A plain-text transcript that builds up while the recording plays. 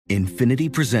Infinity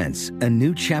presents a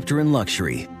new chapter in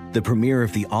luxury, the premiere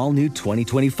of the all-new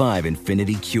 2025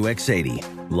 Infinity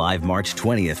QX80, live March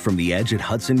 20th from the Edge at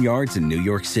Hudson Yards in New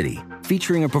York City,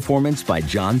 featuring a performance by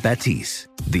John Batiste.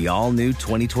 The all-new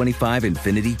 2025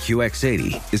 Infinity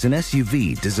QX80 is an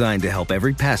SUV designed to help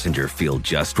every passenger feel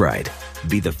just right.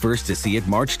 Be the first to see it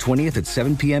March 20th at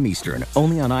 7 p.m. Eastern,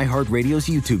 only on iHeartRadio's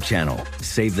YouTube channel.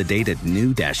 Save the date at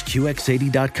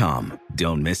new-QX80.com.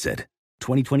 Don't miss it.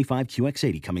 2025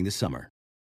 QX80 coming this summer.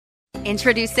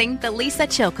 Introducing the Lisa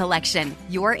Chill Collection,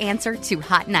 your answer to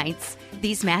hot nights.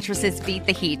 These mattresses beat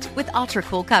the heat with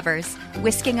ultra-cool covers,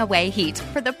 whisking away heat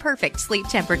for the perfect sleep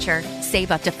temperature.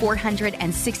 Save up to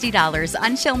 $460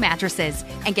 on Chill mattresses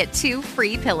and get 2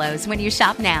 free pillows when you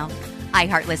shop now.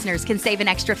 iHeart listeners can save an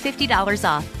extra $50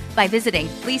 off by visiting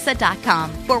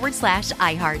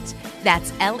lisa.com/iHeart.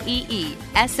 That's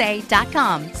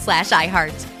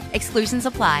LEESA.com/iHeart. Exclusions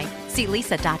apply. See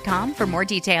lisa.com for more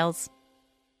details.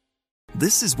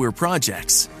 This is where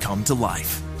projects come to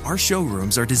life. Our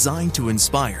showrooms are designed to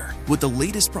inspire with the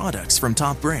latest products from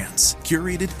top brands,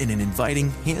 curated in an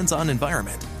inviting, hands-on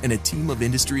environment, and a team of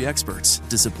industry experts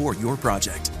to support your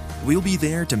project. We'll be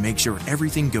there to make sure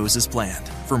everything goes as planned,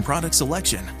 from product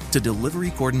selection to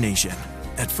delivery coordination.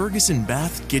 At Ferguson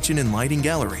Bath, Kitchen, and Lighting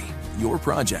Gallery, your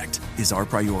project is our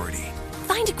priority.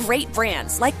 Find great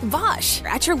brands like Bosch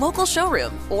at your local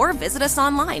showroom or visit us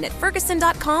online at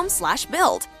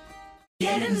ferguson.com/build.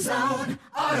 Get in zone,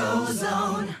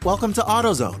 AutoZone. Welcome to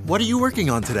AutoZone. What are you working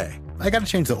on today? I got to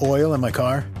change the oil in my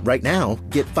car. Right now,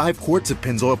 get 5 quarts of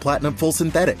Pennzoil Platinum Full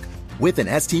Synthetic with an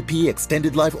STP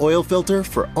Extended Life Oil Filter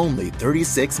for only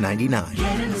 $36.99.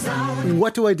 Get in zone.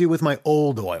 What do I do with my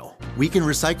old oil? We can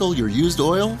recycle your used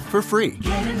oil for free.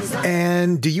 Get in zone.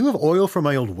 And do you have oil for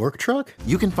my old work truck?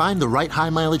 You can find the right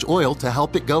high-mileage oil to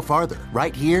help it go farther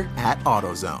right here at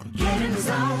AutoZone. Get in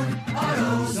zone,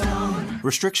 AutoZone.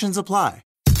 Restrictions apply.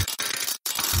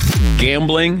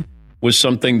 Gambling was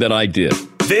something that I did.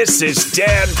 This is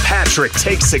Dan Patrick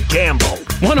Takes a Gamble.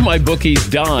 One of my bookies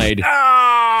died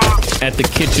at the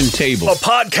kitchen table. A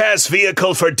podcast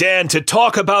vehicle for Dan to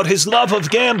talk about his love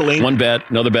of gambling. One bet,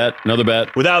 another bet, another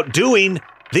bet. Without doing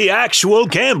the actual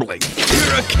gambling.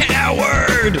 You're a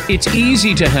coward! It's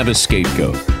easy to have a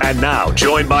scapegoat. And now,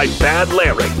 joined by Bad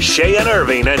Larry, Shayan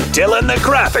Irving, and Dylan the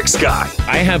graphics guy.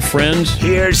 I have friends.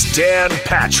 Here's Dan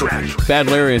Patrick. Bad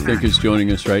Larry, I think, is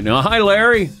joining us right now. Hi,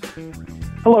 Larry.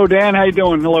 Hello, Dan. How you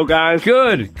doing? Hello, guys.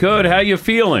 Good, good. How you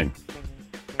feeling?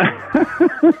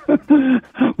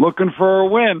 Looking for a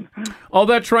win. Oh,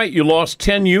 that's right. You lost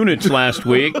 10 units last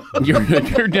week.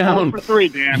 You're down. 0 for 3,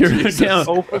 Dan.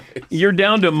 You're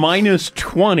down to minus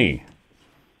 20.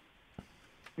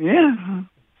 Yeah.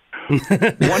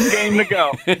 One game to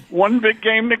go. One big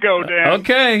game to go, Dan.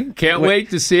 Okay. Can't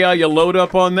wait to see how you load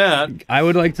up on that. I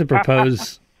would like to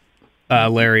propose,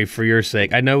 Larry, for your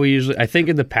sake. I know I think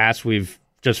in the past we've,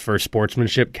 just for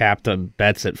sportsmanship, capped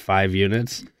bets at 5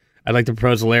 units. I'd like to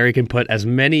propose Larry can put as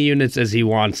many units as he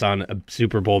wants on a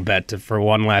Super Bowl bet for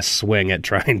one last swing at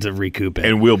trying to recoup it.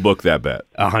 And we'll book that bet.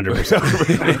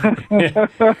 100%.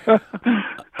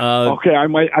 Okay, I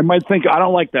might think, I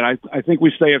don't like that. I think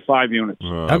we stay at 5 units.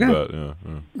 Okay.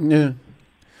 Yeah.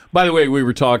 By the way, we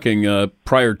were talking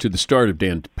prior to the start of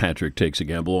Dan Patrick Takes a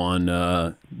Gamble on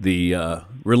the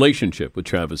relationship with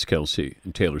Travis Kelce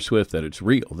and Taylor Swift, that it's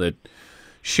real, that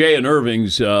Shayan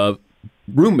Irving's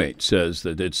roommate says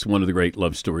that it's one of the great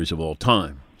love stories of all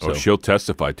time. So. Oh, she'll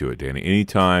testify to it, Danny.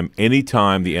 Anytime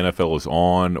the NFL is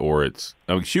on, or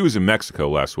she was in Mexico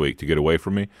last week to get away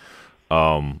from me,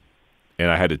 and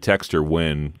I had to text her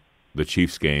when the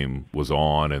Chiefs game was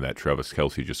on and that Travis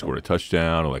Kelce just scored a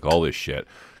touchdown and like all this shit.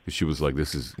 Because she was like,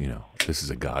 this is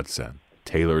a godsend.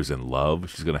 Taylor's in love.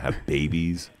 She's gonna have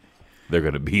babies. They're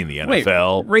going to be in the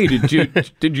NFL. Wait, Ray,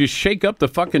 did you shake up the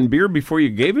fucking beer before you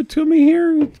gave it to me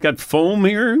here? It's got foam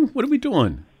here. What are we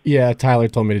doing? Yeah, Tyler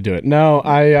told me to do it. No,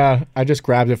 I just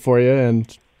grabbed it for you,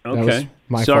 and that was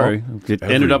my Sorry. fault. It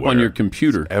ended up on your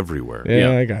computer. It's everywhere.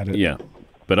 Yeah, I got it. Yeah.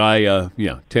 But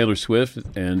Taylor Swift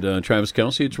and Travis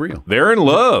Kelce, it's real. They're in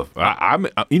love.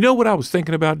 You know what I was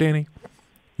thinking about, Danny?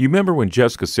 You remember when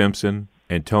Jessica Simpson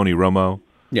and Tony Romo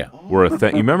were a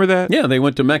thing? You remember that? Yeah, they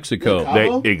went to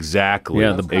Mexico. Exactly.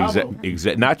 Yeah,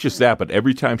 not just that, but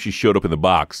every time she showed up in the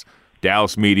box,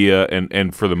 Dallas media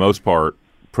and for the most part,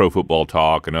 Pro Football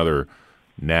Talk and other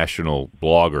national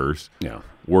bloggers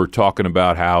were talking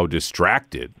about how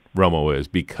distracted Romo is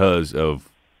because of,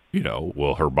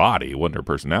 her body. It wasn't her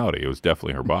personality. It was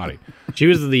definitely her body. She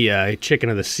was the chicken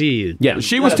of the sea. Yeah,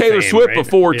 she was Taylor Swift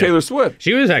before Taylor Swift.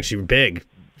 She was actually big.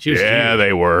 She was huge.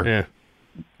 They were. Yeah.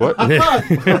 What?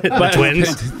 But,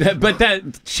 Twins. But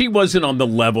that she wasn't on the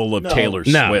level of Taylor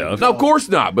Swift. No, of course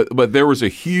not. But there was a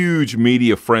huge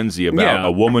media frenzy about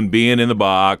a woman being in the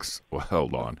box. Well,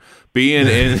 hold on. Being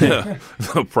in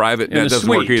the private. That doesn't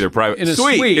work either. Private. In a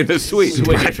suite. In a suite.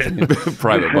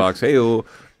 Private box. Hey,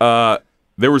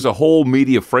 there was a whole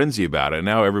media frenzy about it. And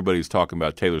now everybody's talking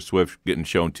about Taylor Swift getting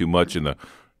shown too much in the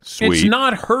suite. It's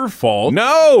not her fault.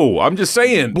 No, I'm just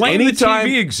saying. Blame the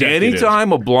TV executive.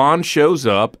 Anytime a blonde shows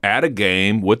up at a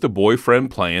game with the boyfriend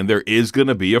playing, there is going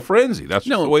to be a frenzy. That's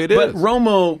just the way it is. But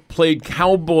Romo played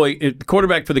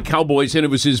quarterback for the Cowboys, and it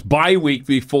was his bye week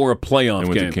before a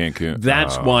playoff game. To Cancun.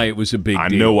 That's why it was a big deal. I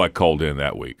know I called in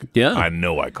that week. Yeah, I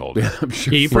know I called in. I'm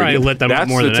sure you probably lit them up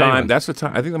more than anyone. That's the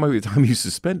time. I think that might be the time you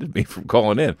suspended me from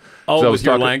calling in. Oh, so with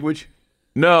your language?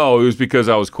 No, it was because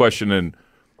I was questioning.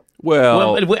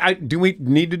 Well, do we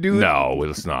need to do it? No,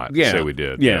 let's not. Yeah. Say we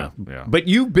did. Yeah. But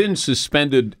you've been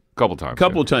suspended a couple times.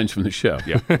 Times from the show.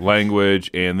 Yeah, language,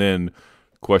 and then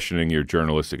questioning your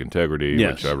journalistic integrity,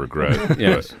 which I regret.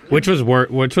 Yes. Which was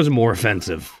more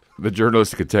offensive? The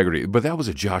journalistic integrity. But that was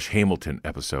a Josh Hamilton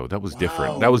episode. That was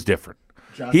different. That was different.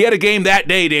 He had a game that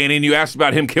day, Danny, and you asked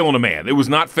about him killing a man. It was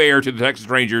not fair to the Texas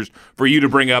Rangers for you to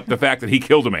bring up the fact that he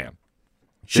killed a man.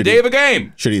 The day of a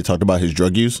game. Should he have talked about his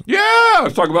drug use? Yeah.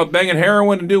 Let's talk about banging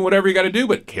heroin and doing whatever you got to do,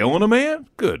 but killing a man?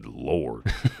 Good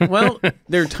Lord. Well,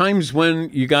 there are times when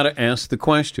you got to ask the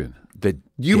question.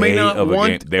 You may not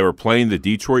want. They were playing the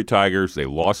Detroit Tigers. They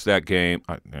lost that game.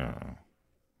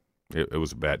 It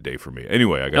was a bad day for me.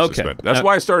 Anyway, I got suspended. That's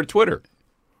why I started Twitter.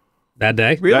 That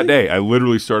day? Really? That day. I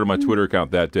literally started my Twitter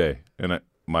account that day. And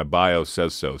my bio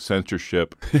says so.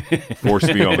 Censorship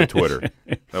forced me on the Twitter.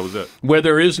 That was it. Where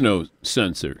there is no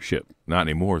censorship. Not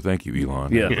anymore. Thank you,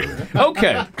 Elon. Yeah.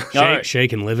 Okay.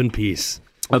 Shake and live in peace.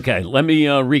 Okay. Let me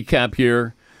recap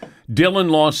here. Dylan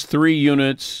lost 3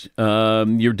 units.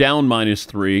 You're down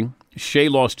 -3. Shay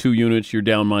lost 2 units. You're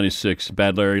down -6.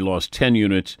 Bad Larry lost 10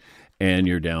 units, and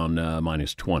you're down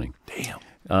 -20. Damn.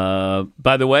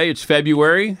 By the way, it's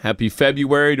February. Happy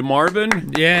February to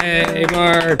Marvin. Yay,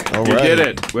 Mark. All You right. did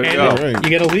it. Way to go. All right. You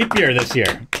get a leap year this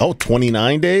year. Oh,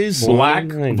 29 days? Black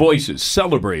Voices.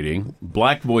 Celebrating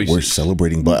Black Voices. We're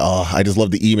celebrating Black. Oh, I just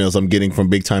love the emails I'm getting from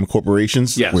big-time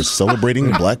corporations. Yes. We're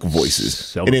celebrating Black Voices.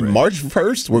 Celebrate. And then March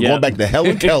 1st, we're going back to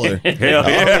Helen Keller. Hell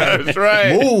yeah, that's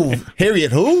right. Move.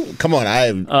 Harriet who? Come on.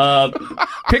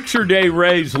 Picture Day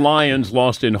Rays Lions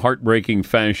lost in heartbreaking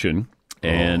fashion.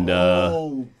 And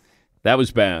that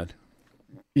was bad.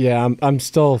 Yeah, I'm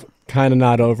still kind of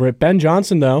not over it. Ben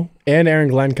Johnson, though, and Aaron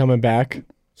Glenn coming back.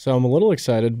 So I'm a little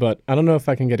excited, but I don't know if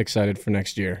I can get excited for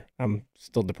next year. I'm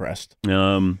still depressed.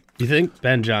 You think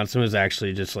Ben Johnson was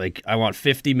actually just like, I want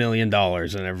 $50 million,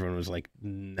 and everyone was like,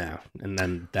 no. And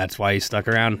then that's why he stuck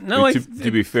around? No,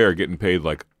 to be fair, getting paid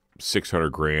like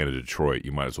 $600,000 in Detroit,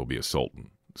 you might as well be a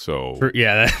sultan. So you're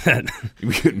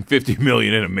getting $50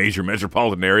 million in a major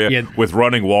metropolitan area with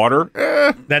running water.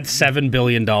 That's $7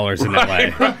 billion in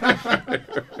LA.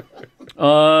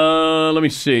 Let me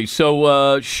see.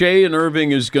 So Shay and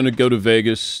Irving is going to go to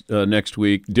Vegas next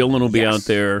week. Dylan will be out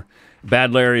there.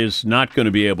 Bad Larry is not going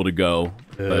to be able to go,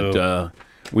 but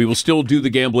we will still do the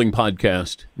gambling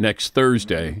podcast next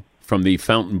Thursday from the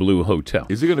Fontainebleau Hotel.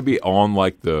 Is it going to be on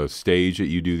like the stage that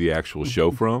you do the actual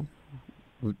show from?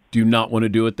 Do you not want to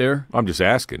do it there? I'm just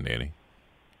asking, Danny.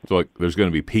 So like, there's going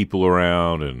to be people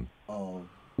around, and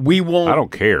we won't. I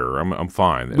don't care. I'm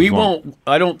fine. We won't.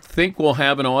 I don't think we'll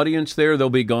have an audience there. They'll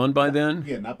be gone by then.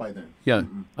 Yeah, not by then. Yeah.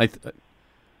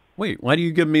 Wait. Why do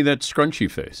you give me that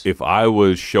scrunchy face? If I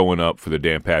was showing up for the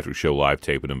Dan Patrick Show live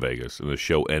taping in Vegas and the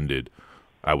show ended,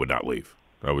 I would not leave.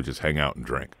 I would just hang out and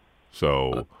drink.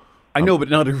 So. I know, but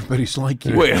not everybody's like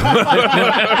you. Wait.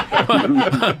 I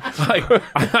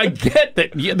get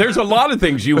that. There's a lot of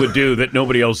things you would do that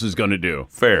nobody else is going to do.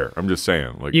 Fair. I'm just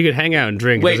saying. Like, you could hang out and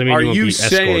drink. Wait, mean are you you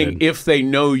saying if they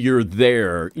know you're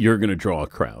there, you're going to draw a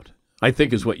crowd? I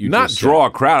think is what you not just draw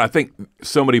said. a crowd. I think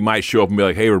somebody might show up and be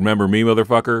like, "Hey, remember me,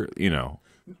 motherfucker?" You know.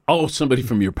 Oh, somebody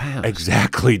from your past.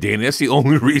 Exactly, Danny. That's the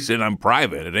only reason I'm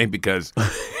private. It ain't because,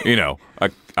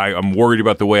 I'm worried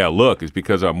about the way I look. It's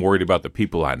because I'm worried about the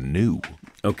people I knew.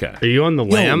 Okay. Are you on the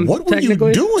lam? What were you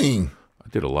doing? I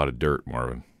did a lot of dirt,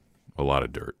 Marvin. A lot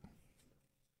of dirt.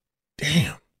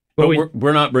 Damn. But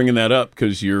we're not bringing that up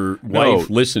because your wife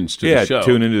listens to the show.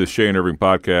 Tune into the Shay and Irving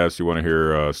podcast. You want to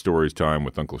hear stories time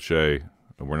with Uncle Shay.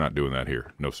 We're not doing that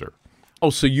here. No, sir. Oh,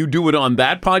 so you do it on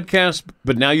that podcast,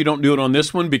 but now you don't do it on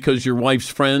this one because your wife's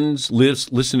friends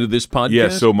listen to this podcast? Yeah,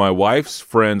 so my wife's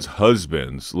friends'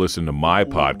 husbands listen to my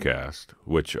podcast,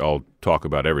 which I'll talk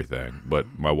about everything. But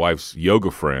my wife's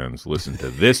yoga friends listen to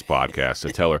this podcast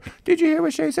to tell her, did you hear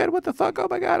what Shay said? What the fuck? Oh,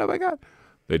 my God. Oh, my God.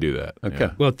 They do that. Okay.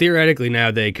 Yeah. Well, theoretically, now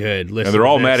they could listen And they're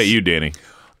all to mad this. at you, Danny.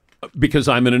 Because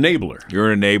I'm an enabler.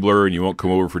 You're an enabler, and you won't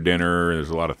come over for dinner. There's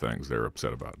a lot of things they're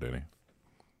upset about, Danny.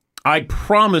 I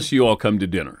promise you I'll come to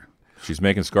dinner. She's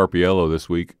making Scarpiello this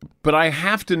week. But I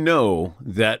have to know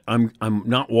that I'm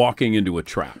not walking into a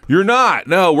trap. You're not.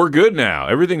 No, we're good now.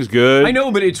 Everything's good. I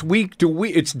know, but it's week to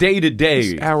week. It's day to day.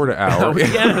 It's hour to hour.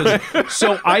 Yes.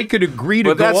 So I could agree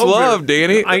to But go that's over. love,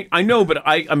 Danny. I know, but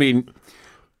I mean,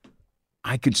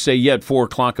 I could say, yeah, at 4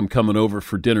 o'clock I'm coming over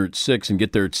for dinner at 6 and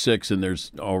get there at 6 and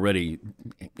there's already,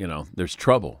 there's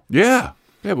trouble. Yeah.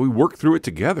 Yeah, but we work through it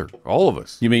together, all of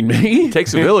us. You mean me? It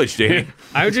takes a village, Danny.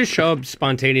 I would just show up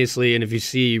spontaneously, and if you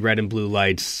see red and blue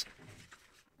lights,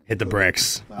 hit the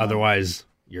bricks. Otherwise,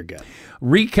 you're good.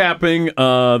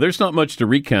 Recapping, there's not much to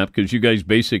recap because you guys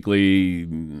basically...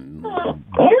 Was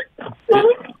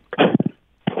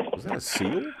that a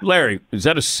seal? Larry, is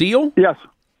that a seal? Yes.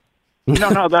 No,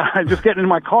 I'm just getting in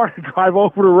my car to drive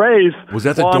over to Ray's. Was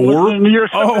that the while I'm door? listening to your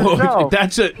Oh, show.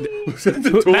 that's a... Was that the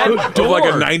door? That Of like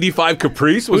door. a 95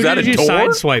 Caprice? Was Who that did a you door?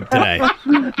 sideswipe today?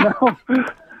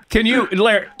 Can you,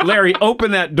 Larry, open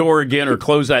that door again or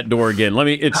close that door again?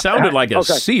 It sounded like a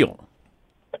Okay. seal.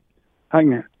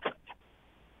 Hang on.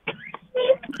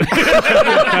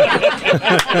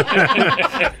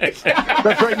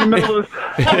 That's right in the middle of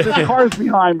this car's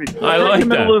behind me. I Right like in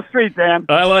the middle that. of the street, Dan.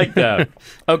 I like that.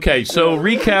 Okay, so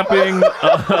recapping,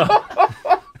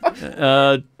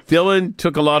 Dylan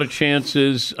took a lot of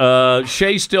chances.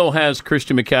 Shay still has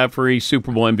Christian McCaffrey,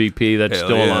 Super Bowl MVP. That's Hell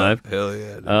still yeah. alive. Hell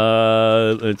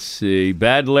yeah. Let's see.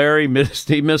 Bad Larry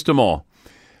he missed them all.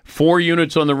 4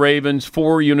 units on the Ravens,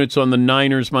 4 units on the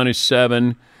Niners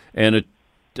 -7, and a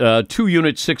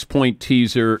 2-unit 6-point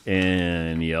teaser,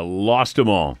 and you lost them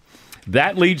all.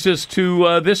 That leads us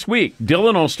to this week.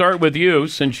 Dylan, I'll start with you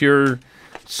since you're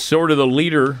sort of the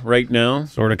leader right now.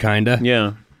 Sort of, kinda.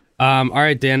 Yeah. All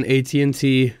right, Dan.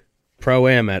 AT&T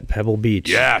Pro-Am at Pebble Beach.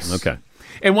 Yes. Okay.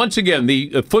 And once again,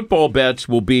 the football bets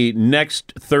will be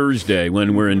next Thursday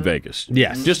when we're in Vegas.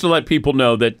 Yes. Just to let people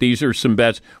know that these are some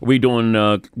bets. Are we doing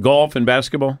golf and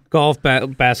basketball? Golf,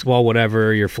 basketball,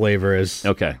 whatever your flavor is.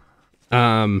 Okay.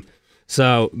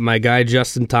 So my guy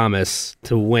Justin Thomas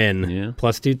to win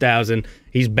plus 2,000.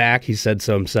 He's back. He said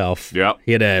so himself. Yep.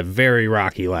 He had a very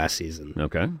rocky last season.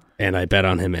 Okay. And I bet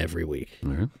on him every week.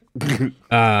 Mm-hmm.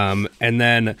 And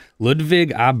then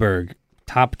Ludwig Aberg,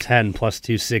 top 10 plus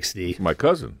 260. My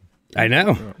cousin. I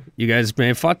know. You guys may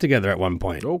have fought together at one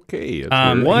point. Okay.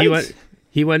 That's What?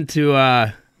 He went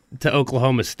to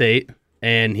Oklahoma State,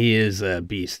 and he is a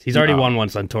beast. He's already won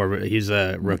once on tour, but he's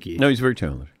a rookie. No, he's very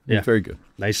talented. He's Yeah. very good.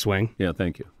 Nice swing. Yeah,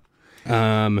 thank you.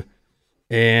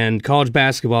 And college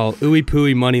basketball, Ooey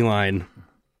Pooey money line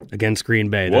against Green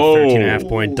Bay. The Whoa.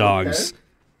 13.5-point dogs,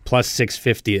 plus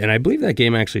 650. And I believe that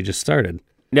game actually just started.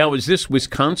 Now, is this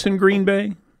Wisconsin Green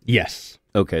Bay? Yes.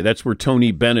 Okay, that's where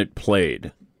Tony Bennett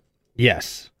played,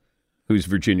 Yes. who's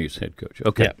Virginia's head coach.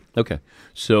 Okay. Yeah. Okay.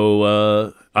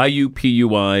 So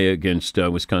IUPUI against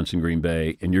Wisconsin Green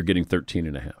Bay, and you're getting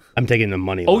 13.5. I'm taking the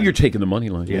money Oh, line. you're taking the money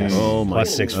line. Yes. Oh, my.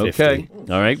 Plus 650. Okay.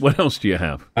 All right. What else do you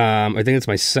have? I think it's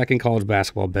my second college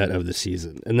basketball bet of the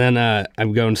season. And then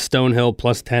I'm going Stonehill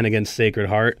plus 10 against Sacred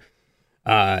Heart.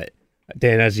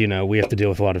 Dan, as you know, we have to deal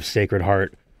with a lot of Sacred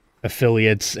Heart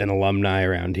affiliates and alumni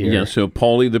around here. Yeah, so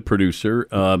Paulie, the producer,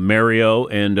 Mario,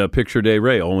 and Picture Day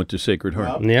Ray all went to Sacred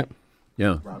Heart. Yep.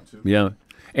 Yeah. Yeah.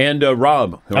 And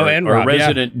Rob, Oh, and our Rob, yeah.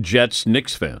 resident Jets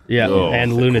Knicks fan. Yeah,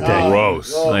 and Lunatic.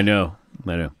 Gross. I know.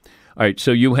 All right,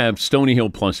 so you have Stony Hill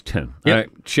plus 10. Yep. All right,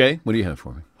 Shay, what do you have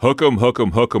for me? Hook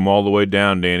 'em all the way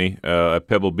down, Danny. At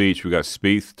Pebble Beach, we got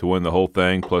Spieth to win the whole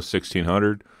thing, plus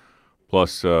 1,600.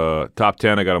 Plus top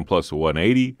 10, I got him plus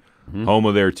 180.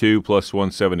 Homa there too, plus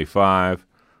 175.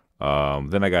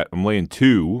 Then I'm laying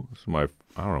 2. This is my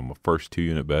first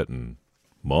 2-unit bet in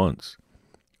months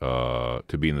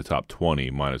to be in the top 20,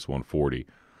 minus 140.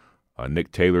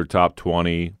 Nick Taylor, top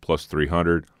 20, plus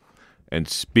 300. And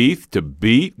Spieth to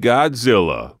beat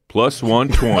Godzilla, plus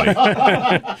 120.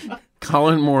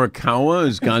 Colin Morikawa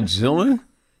is Godzilla?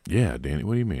 Yeah, Danny,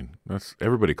 what do you mean?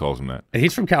 Everybody calls him that. And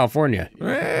he's from California.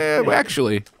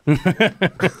 Actually.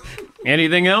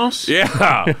 Anything else?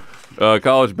 Yeah.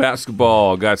 College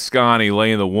basketball, got Scotty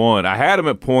laying the 1. I had him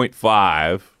at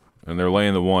 0.5, and they're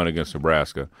laying the 1 against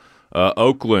Nebraska.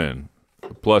 Oakland,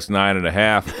 plus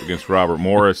 9.5 against Robert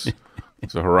Morris.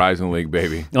 It's a Horizon League,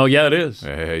 baby. Oh, yeah, it is.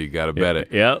 Hey, you got to bet it.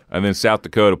 Yeah. And then South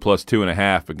Dakota plus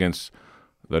 2.5 against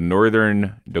the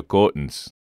Northern Dakotans.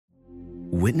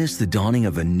 Witness the dawning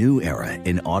of a new era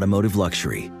in automotive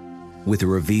luxury with a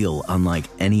reveal unlike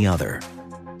any other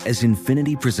as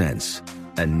Infiniti presents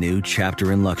a new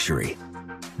chapter in luxury,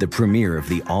 the premiere of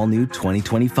the all-new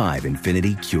 2025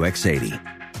 Infiniti QX80.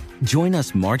 Join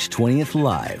us March 20th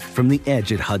live from the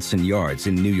Edge at Hudson Yards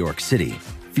in New York City,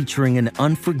 featuring an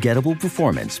unforgettable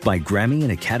performance by Grammy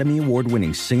and Academy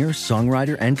Award-winning singer,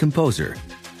 songwriter, and composer,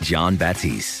 Jon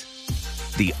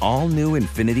Batiste. The all-new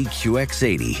Infiniti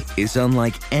QX80 is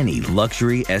unlike any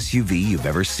luxury SUV you've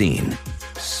ever seen.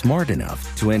 Smart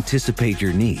enough to anticipate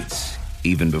your needs,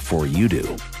 even before you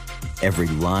do. Every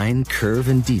line, curve,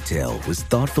 and detail was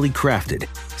thoughtfully crafted,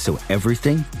 so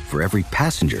everything for every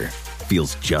passenger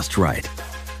feels just right.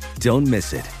 Don't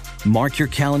miss it. Mark your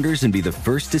calendars and be the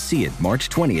first to see it March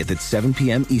 20th at 7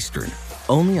 p.m. Eastern,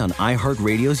 only on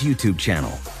iHeartRadio's YouTube channel.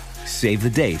 Save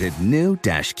the date at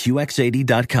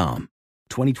new-QX80.com.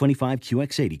 2025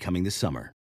 QX80 coming this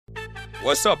summer.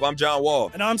 What's up? I'm John Wall.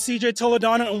 And I'm CJ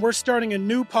Toledano, and we're starting a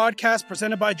new podcast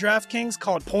presented by DraftKings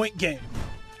called Point Game.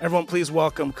 Everyone, please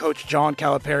welcome Coach John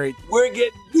Calipari. We're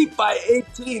getting beat by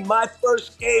 18. My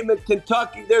first game in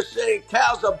Kentucky, they're saying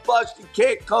Cal's a bust. He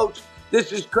can't coach.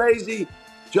 This is crazy.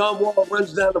 John Wall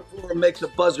runs down the floor and makes a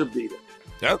buzzer beater.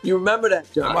 Yep. You remember that,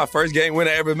 John? That's my first game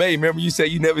winner I ever made. Remember you said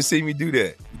you never see me do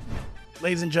that.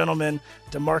 Ladies and gentlemen,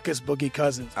 DeMarcus Boogie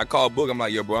Cousins. I called Boog. I'm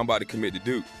like, yo, bro, I'm about to commit to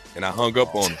Duke. And I hung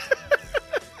up on him.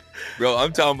 Bro,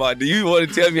 I'm talking about, do you want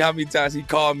to tell me how many times he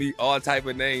called me all type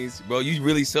of names? Bro, you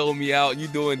really sold me out. You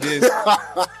doing this.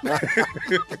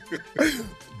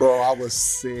 Bro, I was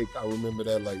sick. I remember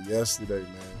that like yesterday,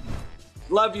 man.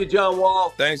 Love you, John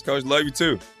Wall. Thanks, Coach. Love you,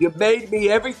 too. You made me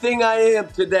everything I am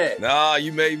today. Nah,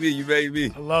 you made me. You made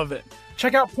me. I love it.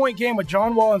 Check out Point Game with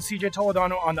John Wall and CJ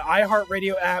Toledano on the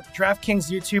iHeartRadio app, DraftKings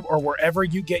YouTube, or wherever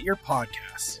you get your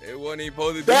podcasts. It wasn't even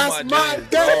supposed to be That's my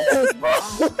game, bro.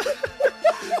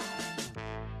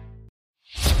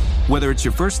 Whether it's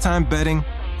your first time betting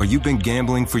or you've been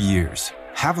gambling for years,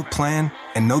 have a plan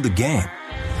and know the game.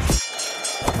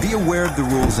 Be aware of the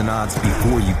rules and odds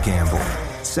before you gamble.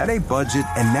 Set a budget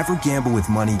and never gamble with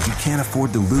money you can't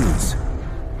afford to lose.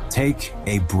 Take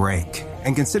a break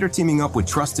and consider teaming up with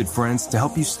trusted friends to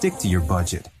help you stick to your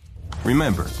budget.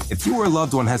 Remember, if you or a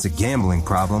loved one has a gambling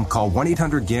problem, call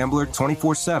 1-800-GAMBLER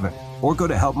 24/7 or go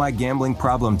to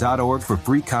helpmygamblingproblem.org for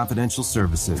free confidential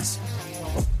services.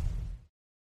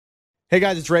 Hey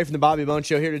guys, it's Ray from the Bobby Bone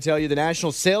Show here to tell you the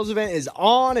national sales event is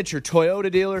on at your Toyota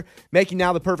dealer, making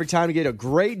now the perfect time to get a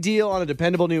great deal on a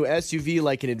dependable new SUV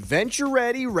like an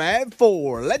adventure-ready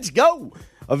RAV4. Let's go!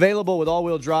 Available with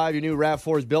all-wheel drive, your new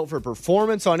RAV4 is built for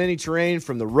performance on any terrain,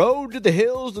 from the road to the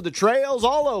hills to the trails,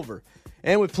 all over.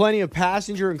 And with plenty of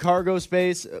passenger and cargo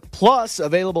space, plus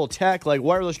available tech like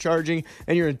wireless charging,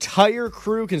 and your entire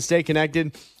crew can stay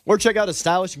connected. Or check out a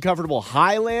stylish and comfortable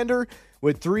Highlander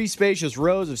with 3 spacious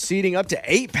rows of seating, up to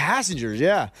 8 passengers,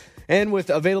 yeah. And with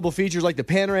available features like the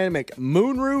panoramic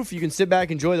moonroof, you can sit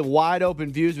back and enjoy the wide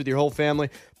open views with your whole family.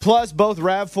 Plus, both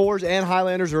RAV4s and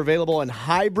Highlanders are available in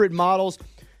hybrid models.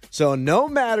 So no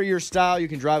matter your style, you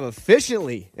can drive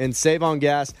efficiently and save on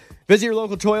gas. Visit your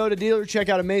local Toyota dealer. Check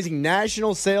out amazing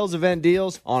national sales event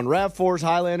deals on RAV4s,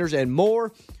 Highlanders, and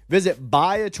more. Visit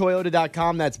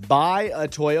buyatoyota.com. That's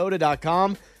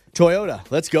buyatoyota.com. Toyota,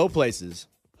 let's go places.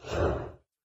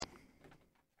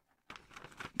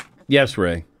 Yes,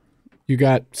 Ray. You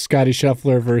got Scotty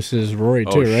Scheffler versus Rory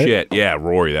too, right? Oh, shit. Yeah,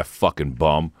 Rory, that fucking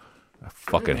bum. I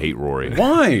fucking hate Rory.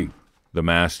 Why? The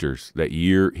Masters. That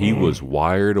year, he was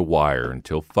wire to wire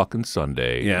until fucking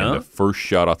Sunday. Yeah. And the first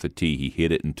shot off the tee, he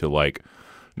hit it into, like,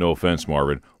 no offense,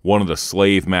 Marvin, one of the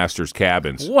slave masters'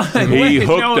 cabins. What? He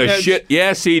hooked No, the that's- shit.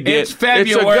 Yes, he did. It's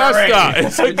February.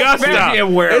 It's Augusta.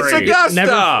 February. It's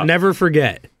Augusta. Never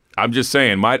forget. I'm just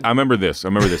saying. I remember this. I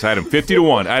had him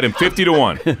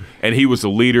 50-1. And he was the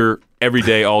leader every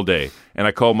day, all day. And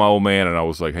I called my old man, and I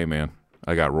was like, "Hey, man,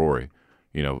 I got Rory.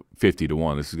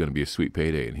 50-1. This is going to be a sweet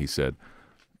payday." And he said,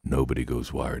 "Nobody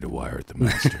goes wire to wire at the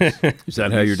Masters." Is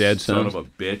that how your dad Son sounds? of a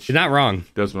bitch. You're not wrong.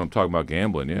 That's what I'm talking about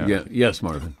gambling. Yeah. Yes,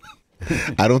 Marvin.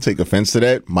 I don't take offense to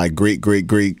that. My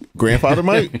great-great-great-grandfather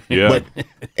might. Yeah. But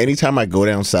anytime I go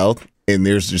down south and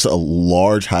there's just a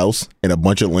large house and a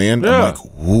bunch of land, Yeah. I'm like,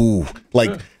 ooh.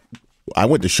 Like, I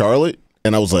went to Charlotte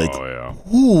and I was like, Oh yeah.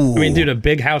 ooh. I mean, dude, a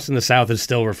big house in the South is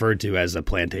still referred to as a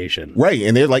plantation. Right,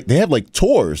 and they have like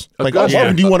tours. Like, oh, Augusta.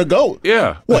 Marvin, do you want to go?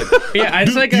 Yeah. What? Yeah,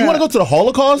 it's like do you want to go to the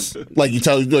Holocaust? Like you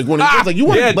tell like one of the like you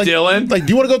want Yeah, like, Dylan. Like,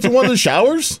 do you want to go to one of the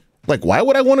showers? Like, why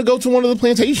would I want to go to one of the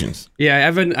plantations? Yeah, I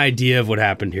have an idea of what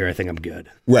happened here. I think I'm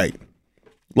good. Right.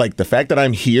 Like, the fact that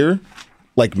I'm here,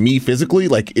 like, me physically,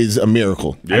 like, is a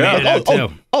miracle. Yeah.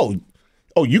 Oh,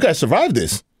 you guys survived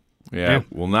this. Yeah,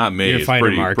 well, not me. You're It's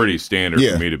fighting, pretty standard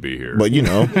Yeah. for me to be here. But, you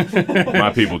know.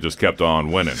 My people just kept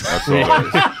on winning. That's all there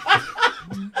is.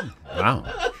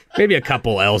 Wow. Maybe a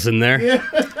couple L's in there.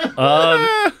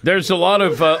 There's a lot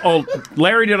of.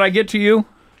 Larry, did I get to you?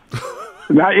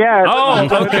 Not yet.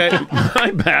 Oh, okay.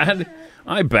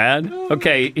 My bad.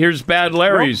 Okay, here's Bad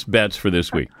Larry's bets for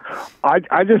this week.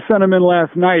 I just sent him in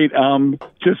last night.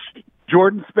 Just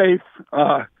Jordan Spieth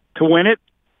to win it.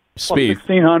 Spieth.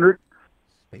 1,600.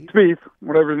 Spieth,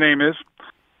 whatever his name is.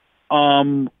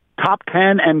 Top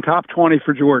 10 and top 20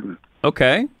 for Jordan.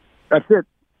 Okay. That's it.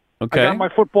 Okay. I got my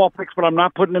football picks, but I'm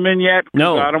not putting them in yet.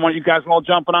 No. I don't want you guys all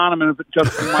jumping on them, and if it's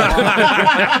just in my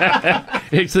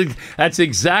mind. That's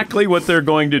exactly what they're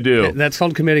going to do. That's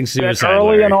called committing Bet suicide. early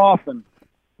Larry. and often.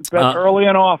 Bet early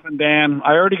and often, Dan.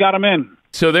 I already got them in.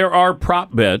 So there are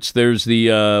prop bets. There's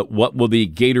the what will the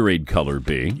Gatorade color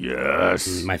be?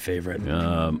 Yes. My favorite.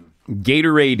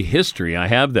 Gatorade history. I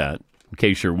have that, in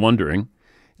case you're wondering.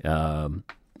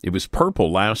 It was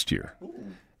purple last year.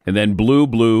 And then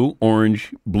blue,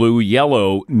 orange, blue,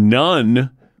 yellow, none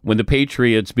when the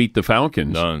Patriots beat the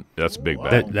Falcons. None. That's a big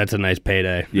bet. That's a nice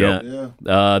payday. Yeah.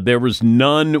 There was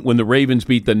none when the Ravens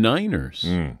beat the Niners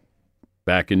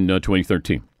back in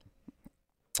 2013.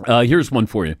 Here's one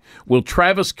for you. Will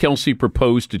Travis Kelce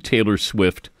propose to Taylor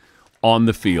Swift on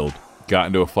the field? Got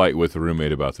into a fight with a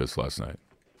roommate about this last night.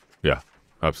 Yeah,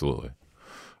 absolutely.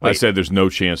 I Wait. said there's no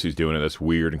chance he's doing it. That's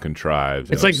weird and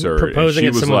contrived. It's and like absurd. proposing And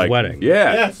at she was someone's like, wedding.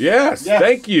 Yes,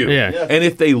 thank you. Yeah. Yes. And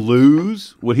if they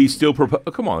lose, would he still propose?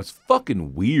 Oh, come on, it's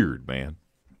fucking weird, man.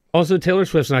 Also, Taylor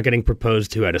Swift's not getting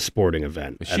proposed to at a sporting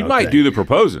event. She might do the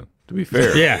proposing, to be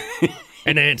fair. Yeah.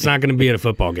 And it's not going to be at a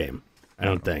football game, I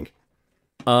don't think.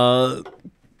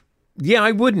 Yeah,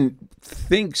 I wouldn't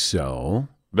think so.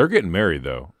 They're getting married,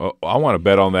 though. I want to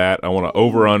bet on that. I want to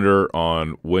over-under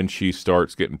on when she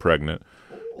starts getting pregnant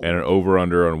and an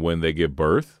over-under on when they give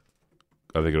birth.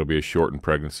 I think it'll be a shortened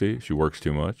pregnancy. She works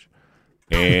too much.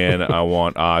 And I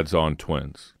want odds on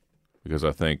twins because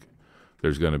I think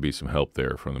there's going to be some help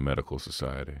there from the medical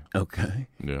society. Okay.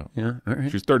 Yeah. Yeah, all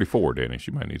right. She's 34, Danny.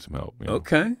 She might need some help. You know?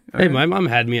 Okay. Hey, my mom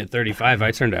had me at 35.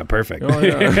 I turned out perfect. Oh,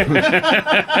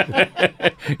 yeah.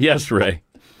 Yes, Ray.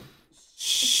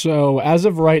 So as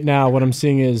of right now, what I'm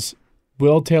seeing is,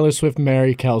 will Taylor Swift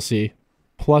marry Kelsey?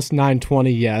 Plus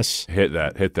 920, yes. Hit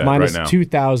that Minus right now.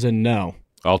 2,000, no.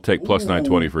 I'll take plus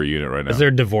 920 for a unit right now. Is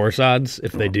there divorce odds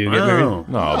if they do get married?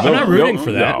 No, I'm not rooting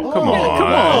for that. No, come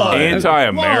on.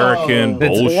 Anti-American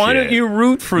bullshit. Why don't you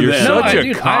root for You're that? such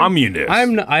a communist.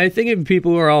 I think if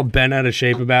people who are all bent out of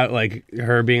shape about like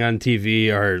her being on TV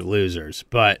are losers.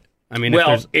 But I mean,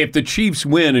 if the Chiefs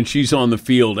win and she's on the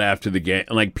field after the game,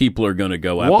 like people are going to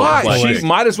go out. Why? She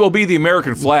might as well be the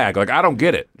American flag. Like, I don't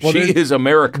get it. Well, she is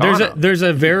Americana. There's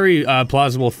a very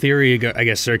plausible theory, I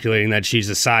guess, circulating that she's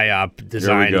a psyop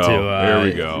designed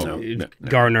to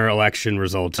garner election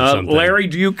results or something. Larry,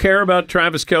 do you care about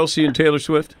Travis Kelce and Taylor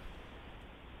Swift?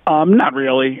 Not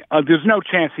really. There's no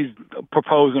chance he's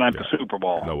proposing at the Super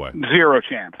Bowl. No way. Zero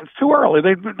chance. It's too early.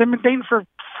 They've been dating for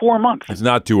 4 months. It's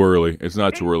not too early.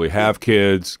 Have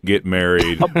kids, get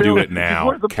married, do it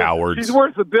now, cowards. She's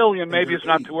worth $1 billion. Maybe it's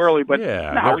not too early, but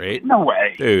no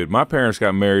way. Dude, my parents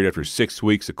got married after 6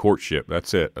 weeks of courtship.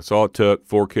 That's it. That's all it took.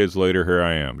 4 kids later, here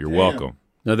I am. You're welcome.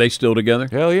 Are they still together?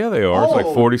 Hell yeah, they are. It's like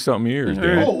 40-something years,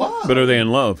 dude. Oh, wow. But are they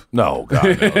in love? No,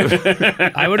 God,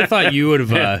 no. I would have thought you would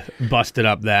have busted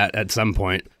up that at some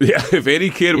point. Yeah, if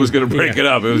any kid was going to break it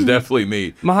up, it was definitely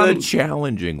me. Mom, the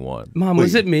challenging one. Mom,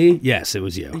 was it me? Yes, it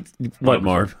was you. What,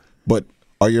 Marv? But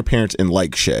are your parents in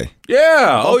like Shay?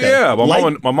 Yeah. Oh, Okay. yeah.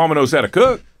 My mama knows how to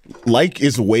cook. Like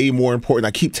is way more important.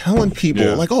 I keep telling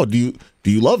people, like, oh, do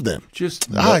you love them?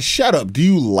 Shut up. Do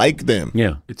you like them?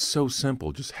 Yeah. It's so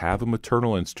simple. Just have a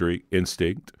maternal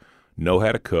instinct, know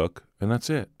how to cook, and that's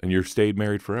it. And you're stayed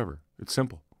married forever. It's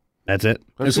simple. That's it.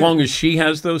 As long as she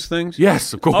has those things?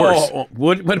 Yes, of course. Oh,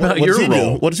 what about your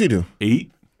role? What does he do?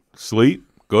 Eat, sleep,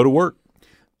 go to work.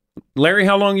 Larry,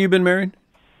 how long you been married?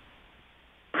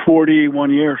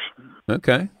 41 years.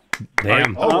 Okay.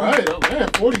 Damn. All right. Oh, man,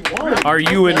 41. Are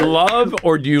you in love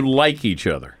or do you like each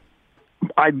other?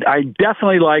 I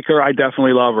definitely like her. I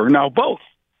definitely love her. No, both.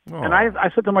 And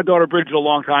I said to my daughter Bridget a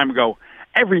long time ago,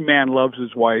 every man loves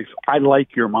his wife. I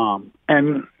like your mom.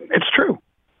 And it's true.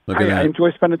 Look at that. I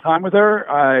enjoy spending time with her.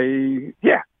 I'm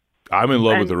in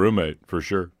love with the roommate, for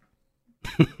sure.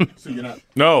 So you're not.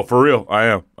 No, for real.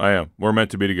 I am. We're meant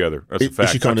to be together. That's a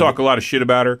fact. I talk a lot of shit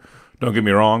about her. Don't get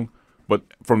me wrong. But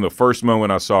from the first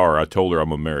moment I saw her, I told her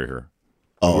I'm gonna marry her.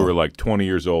 Oh. We were like 20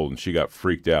 years old, and she got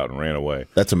freaked out and ran away.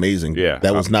 That's amazing. Yeah,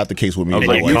 that was not the case with me. I was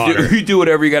like, you do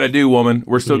whatever you got to do, woman.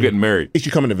 We're still getting married. Is she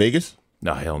coming to Vegas?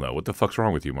 No, hell no. What the fuck's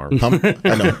wrong with you, Marvin?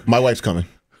 I know. My wife's coming.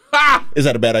 Is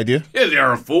that a bad idea? Yeah,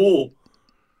 you're a fool.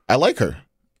 I like her.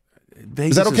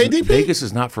 Vegas is that okay, DP? Vegas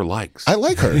is not for likes. I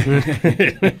like her.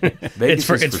 Vegas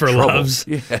it's for trouble. loves.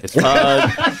 Yeah, it's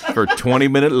for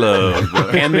 20-minute love.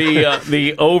 And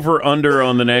the over-under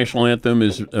on the national anthem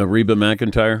is Reba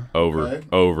McEntire.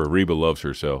 Over. Reba loves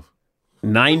herself.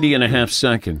 90.5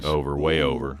 seconds. Over, way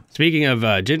over. Speaking of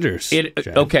gingers.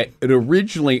 It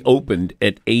originally opened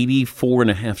at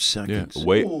 84.5 seconds. Yeah,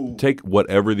 wait, take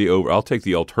whatever the over. I'll take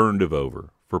the alternative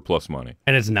over for plus money.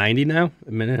 And it's 90 now?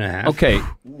 A minute and a half? Okay.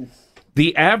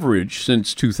 The average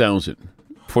since 2000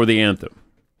 for the anthem.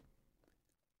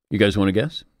 You guys want to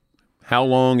guess? How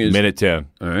long is... Minute 10.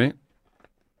 All right.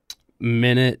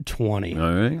 Minute 20.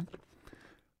 All right.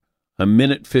 A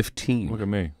minute 15. Look at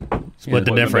me. Split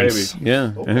the difference.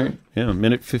 Yeah. Okay. Yeah,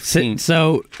 minute 15.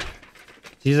 So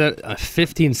she's at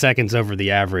 15 seconds over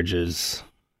the averages.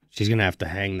 She's going to have to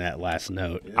hang that last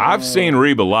note. I've seen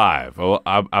Reba live. Well,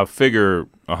 I figure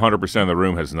 100% of the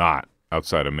room has not,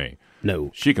 outside of me.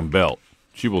 No. She can belt.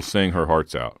 She will sing her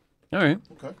hearts out. All right.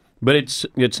 Okay. But it's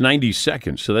 90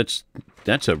 seconds, so that's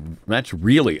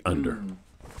really under.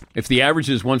 If the average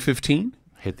is 115,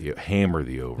 hammer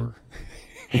the over.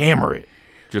 Hammer it.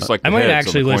 Just like the I might heads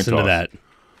actually on the coin listen toss. to that.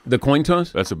 The coin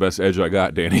toss? That's the best edge I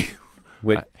got, Danny.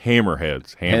 Hammer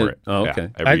heads. Hammer it. Oh, okay.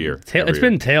 Yeah, every year. It's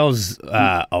been tails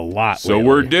a lot. So lately.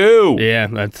 we're due.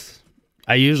 Yeah,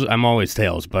 I'm always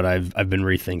tails, but I've been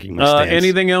rethinking my stance.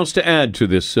 Anything else to add to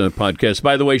this podcast?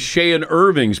 By the way, Shay and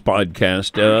Irving's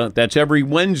podcast, that's every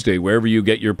Wednesday, wherever you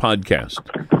get your podcast.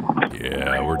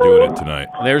 Yeah, we're doing it tonight.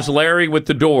 There's Larry with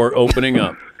the door opening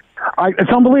up. It's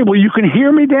unbelievable. You can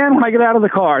hear me, Dan, when I get out of the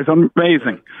car. It's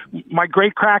amazing. My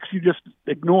great cracks you just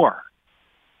ignore.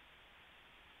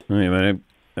 Anyway,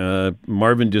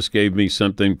 Marvin just gave me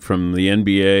something from the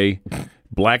NBA,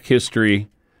 Black History,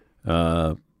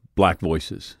 Black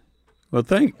Voices. Well,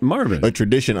 thank Marvin. A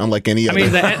tradition unlike any other. I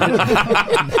mean,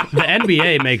 the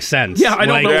NBA makes sense. Yeah, I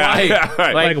don't know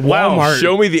why. Like Wow, Walmart.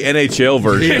 show me the NHL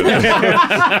version.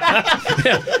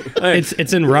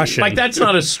 It's in Russian. Like, that's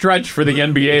not a stretch for the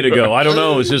NBA to go. I don't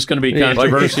know. Is this going to be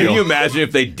controversial? Can you imagine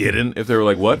if they didn't? If they were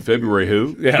like, what? February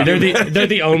who? Yeah. They're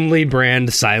the only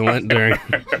brand silent during.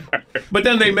 But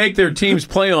then they make their teams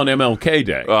play on MLK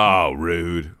Day. Oh,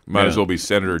 rude. Might as well be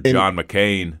Senator John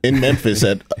McCain. In Memphis,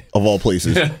 of all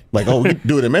places. Like, we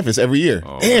do it in Memphis every year.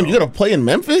 Oh, Damn, you got to play in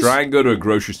Memphis? Try and go to a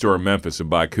grocery store in Memphis and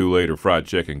buy Kool-Aid or fried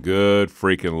chicken. Good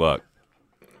freaking luck.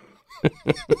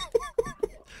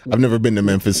 I've never been to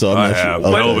Memphis, so I'm not have.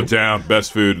 sure. Hell of a town.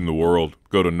 Best food in the world.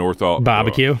 Go to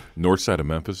barbecue. North side of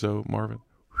Memphis, though, Marvin.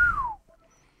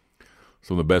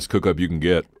 Some of the best cook-up you can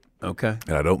get. Okay.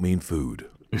 And I don't mean food.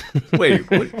 Wait.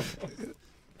 What?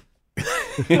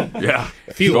 Yeah.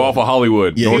 Go off of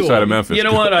Hollywood, north side of Memphis. You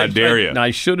know what? I dare you.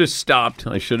 I should have stopped.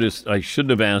 I shouldn't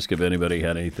have asked if anybody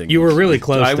had anything. You were really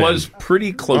close. I was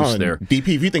pretty close there. DP,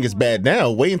 if you think it's bad now,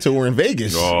 wait until we're in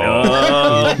Vegas.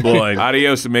 Oh boy.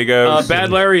 Adios, amigos. Bad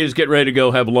Larry is getting ready to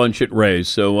go have lunch at Ray's.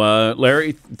 So,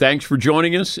 Larry, thanks for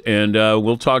joining us, and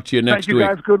we'll talk to you next week. Thank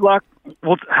you, guys. Good luck.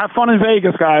 We'll have fun in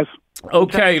Vegas, guys.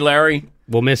 Okay, Larry.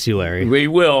 We'll miss you, Larry. We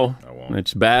will.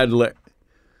 It's Bad Larry.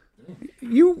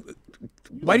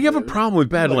 Why do you have a problem with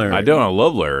Bad Larry? I don't. I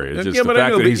love Larry. It's just Yeah, the but I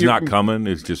fact know, that but he's you're- not coming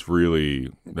is just really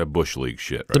that Bush League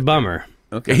shit. It's a bummer.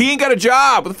 Okay. He ain't got a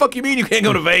job. What the fuck you mean you can't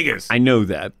go to Vegas? I know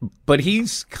that, but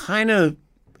he's kind of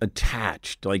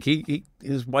attached. Like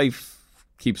his wife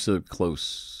keeps a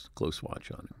close watch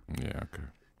on him. Yeah, okay.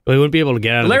 But he wouldn't be able to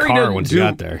get out of the car once he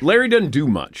got there. Larry doesn't do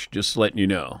much. Just letting you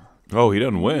know. Oh, he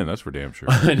doesn't win. That's for damn sure.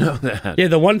 I know that. Yeah,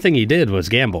 the one thing he did was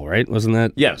gamble, right? Wasn't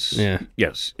that? Yes. Yeah.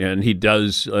 Yes, and he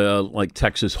does like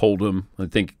Texas Hold'em. I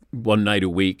think one night a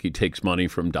week he takes money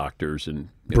from doctors and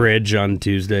Bridge on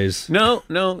Tuesdays. No,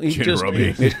 he Gin just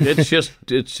rubbing. it's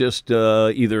just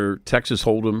either Texas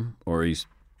Hold'em or he's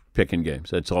picking games.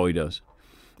 That's all he does,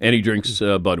 and he drinks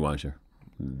Budweiser.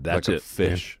 That's Like a it.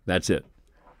 fish. That's it.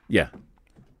 Yeah.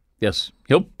 Yes,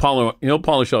 he'll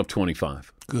polish off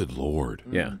 25. Good Lord.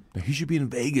 Yeah. He should be in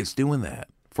Vegas doing that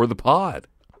for the pod.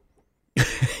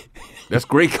 That's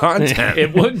great content.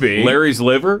 It would be. Larry's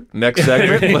liver, next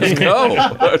segment. Let's go.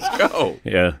 Let's go.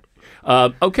 Yeah.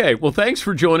 Okay. Well, thanks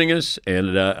for joining us,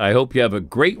 and I hope you have a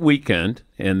great weekend.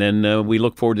 And then we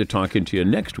look forward to talking to you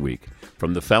next week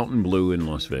from the Fountain Blue in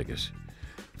Las Vegas.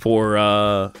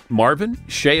 For Marvin,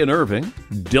 Shay and Irving,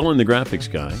 Dylan the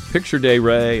graphics guy, Picture Day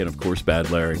Ray, and of course Bad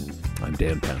Larry, I'm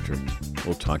Dan Patrick.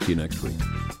 We'll talk to you next week.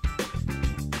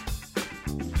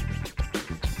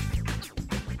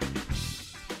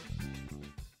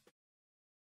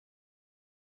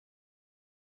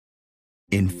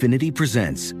 Infiniti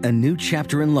presents a new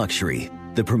chapter in luxury,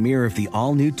 the premiere of the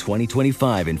all-new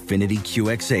 2025 Infiniti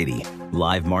QX80,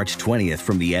 live March 20th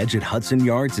from the Edge at Hudson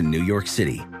Yards in New York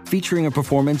City, featuring a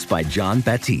performance by John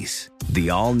Batiste. The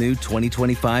all-new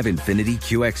 2025 Infiniti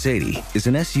QX80 is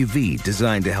an SUV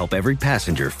designed to help every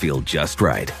passenger feel just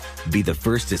right. Be the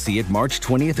first to see it March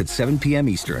 20th at 7 p.m.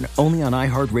 Eastern, only on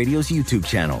iHeartRadio's YouTube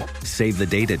channel. Save the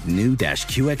date at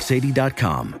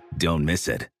new-QX80.com. Don't miss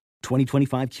it.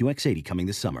 2025 QX80 coming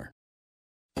this summer.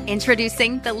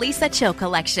 Introducing the Lisa Chill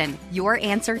Collection, your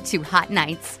answer to hot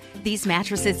nights. These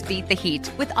mattresses beat the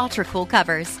heat with ultra-cool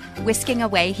covers, whisking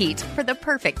away heat for the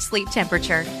perfect sleep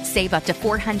temperature. Save up to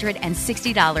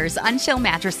 $460 on Chill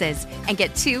mattresses and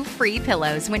get 2 free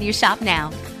pillows when you shop now.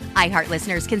 iHeart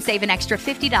listeners can save an extra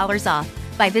 $50 off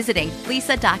by visiting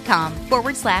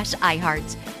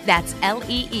lisa.com/iHeart. That's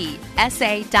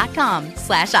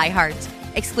LEESA.com/iHeart.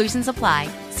 Exclusions apply.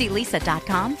 See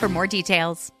lisa.com for more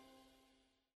details.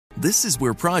 This is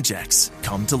where projects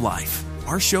come to life.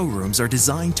 Our showrooms are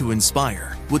designed to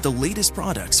inspire with the latest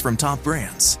products from top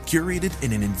brands, curated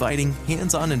in an inviting,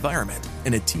 hands-on environment,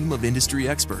 and a team of industry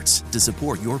experts to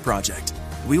support your project.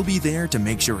 We'll be there to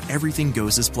make sure everything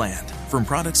goes as planned, from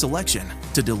product selection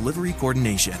to delivery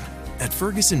coordination. At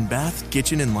Ferguson Bath,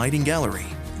 Kitchen, and Lighting Gallery,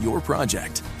 your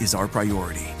project is our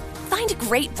priority. Find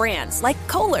great brands like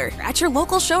Kohler at your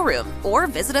local showroom or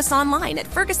visit us online at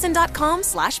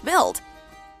ferguson.com/build.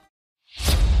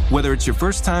 Whether it's your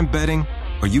first time betting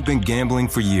or you've been gambling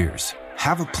for years,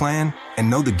 have a plan and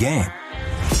know the game.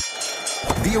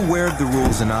 Be aware of the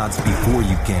rules and odds before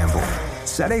you gamble.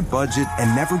 Set a budget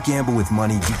and never gamble with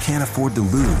money you can't afford to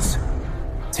lose.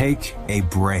 Take a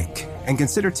break and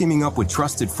consider teaming up with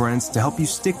trusted friends to help you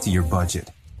stick to your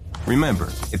budget. Remember,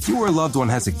 if you or a loved one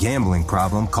has a gambling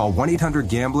problem, call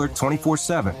 1-800-GAMBLER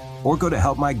 24/7 or go to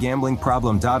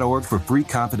helpmygamblingproblem.org for free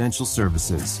confidential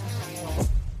services.